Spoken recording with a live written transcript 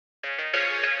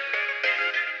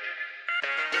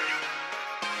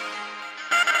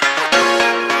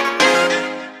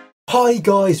Hi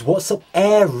guys, what's up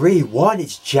everyone?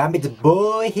 It's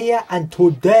Jamitboi here, and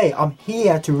today I'm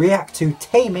here to react to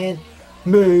Taemin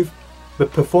Move, the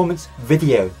performance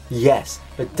video. Yes,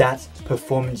 the dance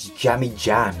performance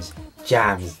jams,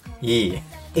 yeah.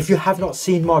 If you have not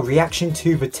seen my reaction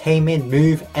to the Taemin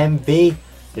Move MV,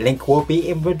 link will be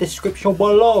in the description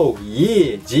below.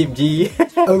 Yeah, GMG.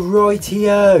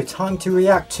 Alrightio, time to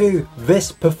react to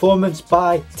this performance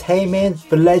by Taemin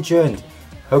the legend.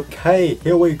 Okay,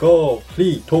 here we go.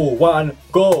 3, 2, 1,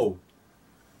 go!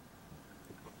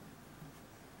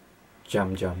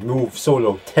 Jam, move,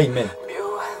 solo, Taemin.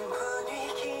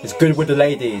 It's good with the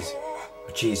ladies.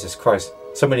 Oh, Jesus Christ,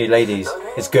 so many ladies.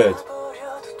 It's good.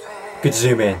 Good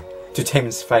zoom in to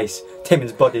Taemin's face,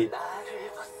 Taemin's body,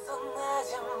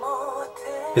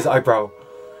 his eyebrow,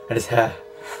 and his hair.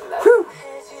 Whew.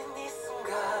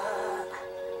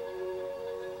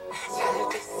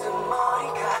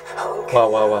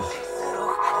 Wow.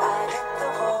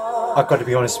 I gotta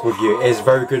be honest with you, it is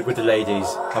very good with the ladies.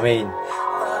 I mean,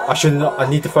 I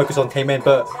need to focus on Taemin,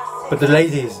 but the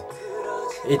ladies,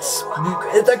 it's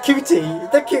the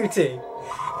cutie.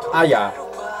 Ah yeah.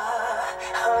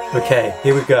 Okay,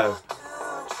 here we go.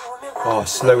 Oh,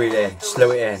 slow it in.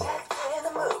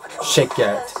 Shake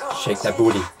that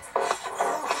booty.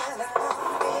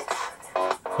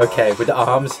 Okay, with the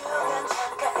arms,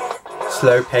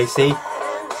 slow, pacey.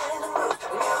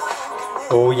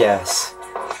 Oh yes.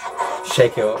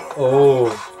 Shake it up. Oh.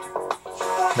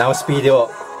 Now speed it up.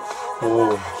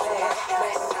 Oh.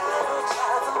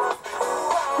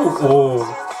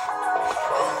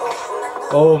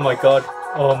 Oh my god.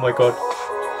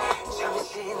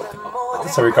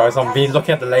 Sorry guys, I'm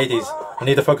looking at the ladies. I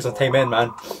need to focus on Taemin,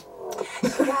 man.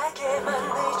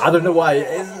 I don't know why.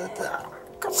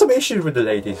 Got some issues with the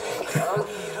ladies.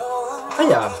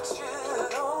 Yeah.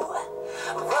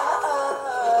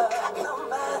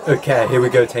 Okay, here we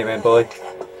go, Taemin boy.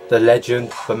 The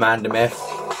legend, the man, the myth.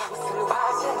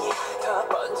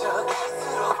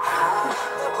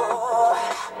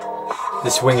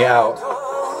 Just swing it out.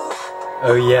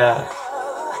 Oh yeah.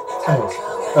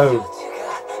 Oh.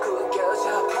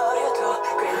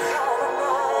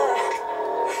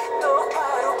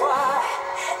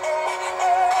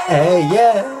 Hey,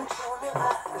 yeah.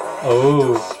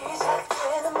 Oh.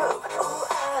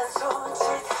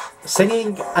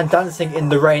 Singing and dancing in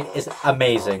the rain is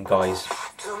amazing, guys.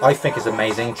 I think it's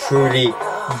amazing, truly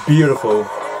beautiful.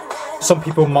 Some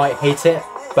people might hate it,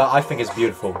 but I think it's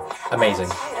beautiful. Amazing.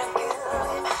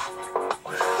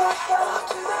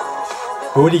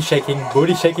 Booty shaking,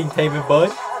 Taemin boy.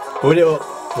 Booty up,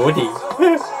 booty.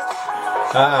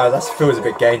 That feels a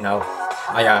bit gay now.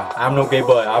 Yeah, I'm no gay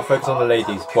boy, I'll focus on the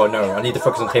ladies. Well no, I need to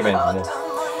focus on Taemin more.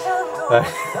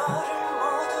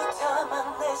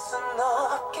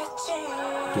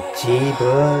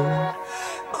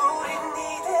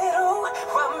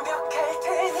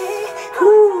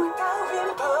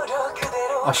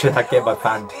 I should have get my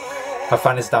fan. My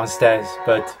fan is downstairs,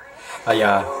 but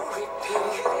yeah.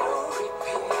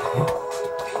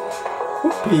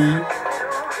 Whoopee.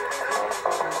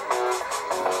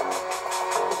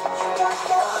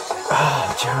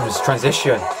 Ah, James,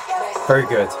 transition. Very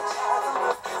good.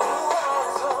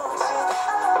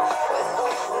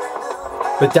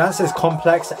 The dance is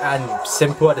complex and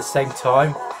simple at the same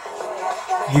time.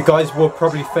 You guys will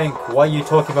probably think, why are you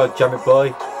talking about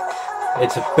Jamitboi?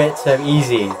 It's a bit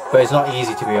easy, but it's not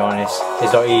easy, to be honest.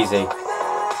 It's not easy.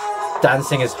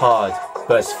 Dancing is hard,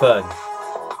 but it's fun.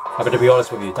 I'm gonna be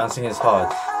honest with you, dancing is hard.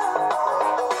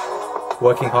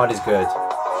 Working hard is good.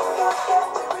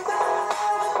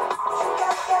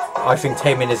 I think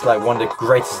Taemin is like one of the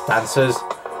greatest dancers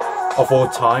of all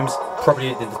times, probably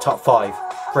in the top 5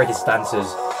 greatest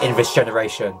dancers in this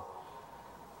generation.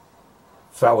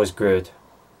 That was good.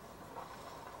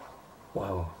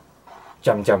 Wow.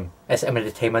 Jam SM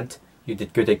Entertainment, you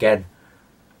did good again.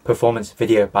 Performance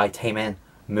video by Taemin,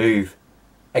 Move,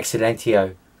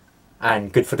 Excellentio,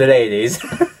 and good for the ladies.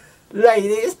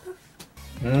 Ladies.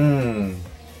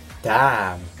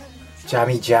 Damn.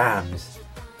 Jammy jams.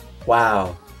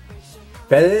 Wow.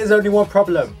 There is only one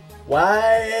problem.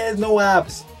 Why is no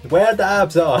abs? Where the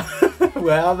abs are?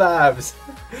 Where are the abs?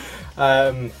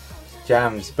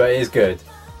 Jams, but it is good.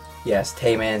 Yes,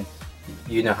 Taemin,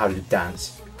 you know how to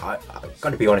dance. I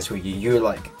gotta be honest with you, you're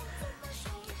like,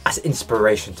 as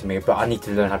inspiration to me, but I need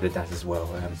to learn how to dance as well.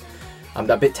 I'm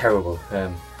a bit terrible,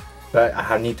 but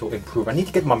I need to improve. I need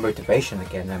to get my motivation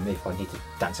again if I need to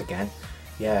dance again.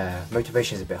 Yeah,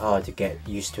 motivation is a bit hard to get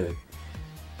used to.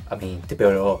 I mean, to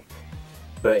build it up.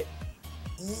 But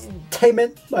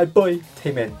Taemin, my boy,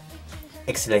 Taemin,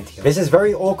 excellent. This is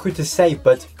very awkward to say,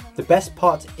 but the the best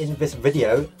part in this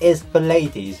video is the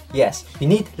ladies. Yes, you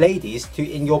need ladies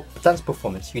in your dance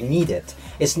performance. You need it.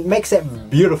 It makes it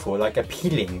beautiful, like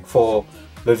appealing for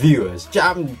the viewers.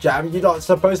 Jam, you're not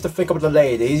supposed to think of the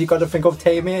ladies. You got to think of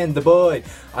Taemin, the boy.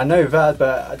 I know that,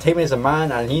 but Taemin is a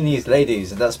man and he needs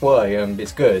ladies, and that's why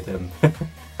it's good.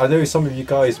 I know some of you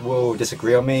guys will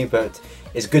disagree on me, but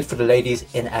it's good for the ladies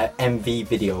in an MV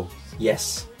video.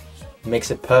 Yes, makes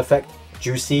it perfect,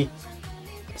 juicy,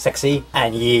 sexy,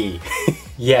 and yee.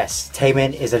 Yes,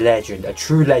 Taemin is a legend, a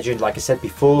true legend. Like I said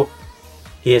before,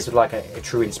 he is like a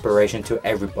true inspiration to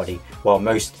everybody. Well,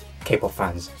 most K-pop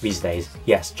fans these days.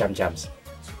 Yes, jams,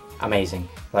 amazing.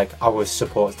 Like, I will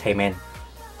support Taemin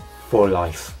for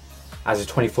life. As a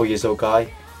 24 years old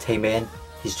guy, Taemin,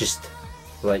 he's just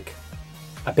like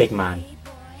a big man.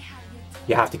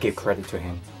 You have to give credit to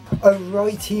him.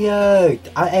 Alrightio,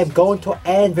 I am going to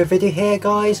end the video here,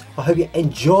 guys. I hope you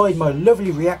enjoyed my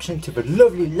lovely reaction to the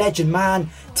lovely legend man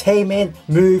Taemin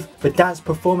move the dance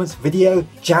performance video.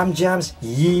 Jams,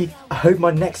 yee. I hope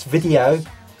my next video,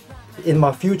 in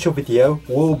my future video,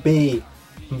 will be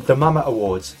the Mama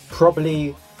Awards.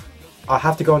 Probably I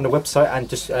have to go on the website and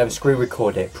just screen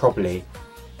record it. Probably,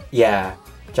 yeah.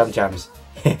 Jams.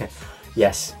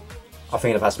 Yes, I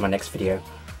think that's my next video.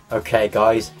 Okay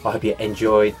guys, I hope you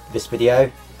enjoyed this video.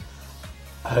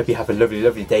 I hope you have a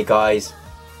lovely day, guys.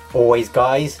 Always,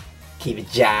 guys, keep the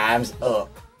jams up.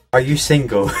 Are you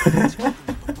single?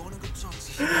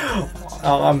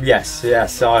 Yes,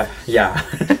 yeah.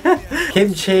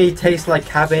 Kimchi tastes like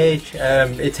cabbage.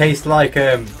 It tastes like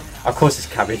of course it's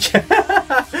cabbage.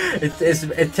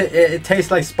 it tastes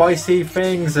like spicy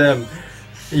things.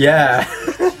 Yeah.